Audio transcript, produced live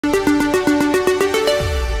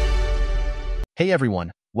Hey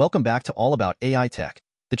everyone, welcome back to All About AI Tech,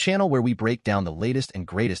 the channel where we break down the latest and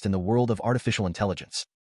greatest in the world of artificial intelligence.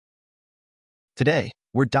 Today,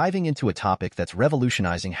 we're diving into a topic that's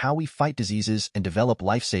revolutionizing how we fight diseases and develop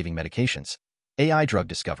life-saving medications: AI drug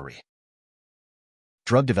discovery.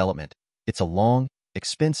 Drug development, it's a long,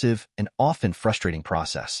 expensive, and often frustrating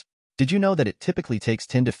process. Did you know that it typically takes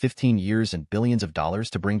 10 to 15 years and billions of dollars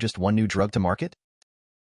to bring just one new drug to market?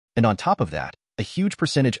 And on top of that, a huge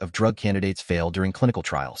percentage of drug candidates fail during clinical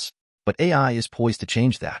trials. But AI is poised to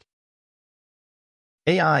change that.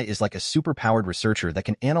 AI is like a super-powered researcher that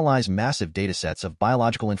can analyze massive datasets of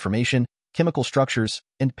biological information, chemical structures,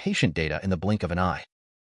 and patient data in the blink of an eye.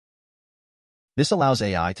 This allows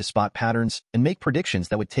AI to spot patterns and make predictions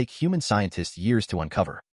that would take human scientists years to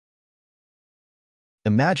uncover.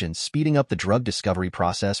 Imagine speeding up the drug discovery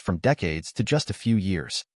process from decades to just a few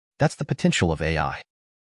years. That's the potential of AI.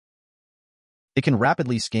 It can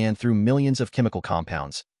rapidly scan through millions of chemical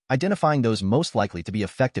compounds, identifying those most likely to be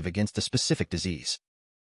effective against a specific disease.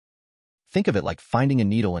 Think of it like finding a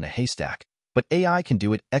needle in a haystack, but AI can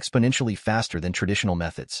do it exponentially faster than traditional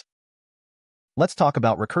methods. Let's talk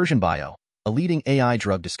about Recursion Bio, a leading AI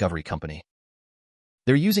drug discovery company.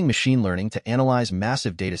 They're using machine learning to analyze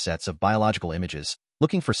massive datasets of biological images,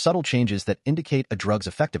 looking for subtle changes that indicate a drug's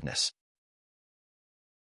effectiveness.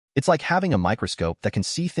 It's like having a microscope that can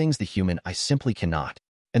see things the human eye simply cannot,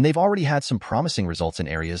 and they've already had some promising results in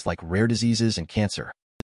areas like rare diseases and cancer.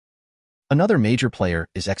 Another major player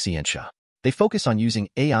is Exscientia. They focus on using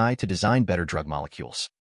AI to design better drug molecules.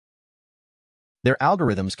 Their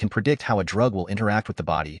algorithms can predict how a drug will interact with the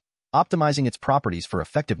body, optimizing its properties for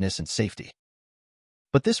effectiveness and safety.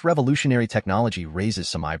 But this revolutionary technology raises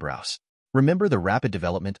some eyebrows. Remember the rapid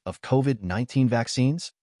development of COVID-19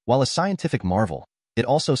 vaccines? While a scientific marvel, it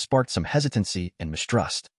also sparked some hesitancy and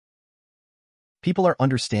mistrust. People are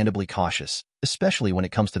understandably cautious, especially when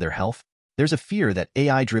it comes to their health. There's a fear that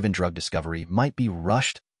AI-driven drug discovery might be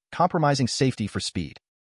rushed, compromising safety for speed.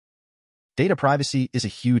 Data privacy is a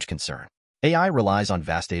huge concern. AI relies on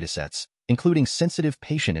vast datasets, including sensitive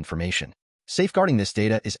patient information. Safeguarding this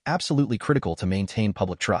data is absolutely critical to maintain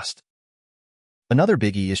public trust. Another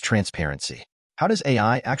biggie is transparency. How does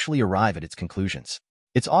AI actually arrive at its conclusions?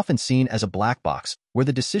 It's often seen as a black box, where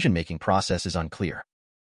the decision-making process is unclear.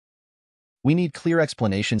 We need clear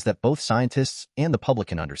explanations that both scientists and the public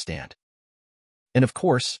can understand. And of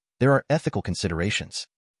course, there are ethical considerations.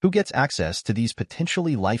 Who gets access to these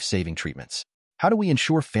potentially life-saving treatments? How do we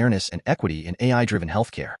ensure fairness and equity in AI-driven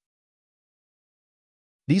healthcare?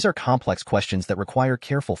 These are complex questions that require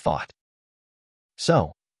careful thought.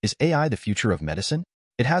 So, is AI the future of medicine?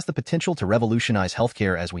 It has the potential to revolutionize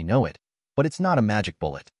healthcare as we know it, but it's not a magic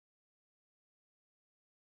bullet.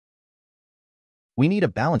 We need a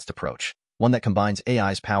balanced approach, one that combines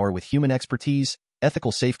AI's power with human expertise,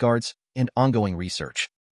 ethical safeguards, and ongoing research.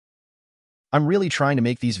 I'm really trying to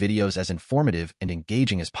make these videos as informative and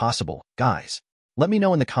engaging as possible. Guys, let me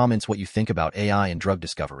know in the comments what you think about AI and drug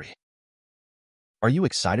discovery. Are you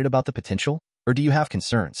excited about the potential, or do you have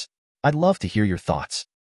concerns? I'd love to hear your thoughts.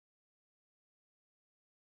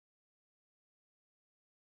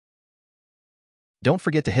 Don't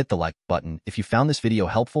forget to hit the like button if you found this video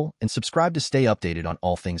helpful and subscribe to stay updated on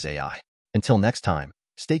all things AI. Until next time,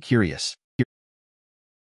 stay curious.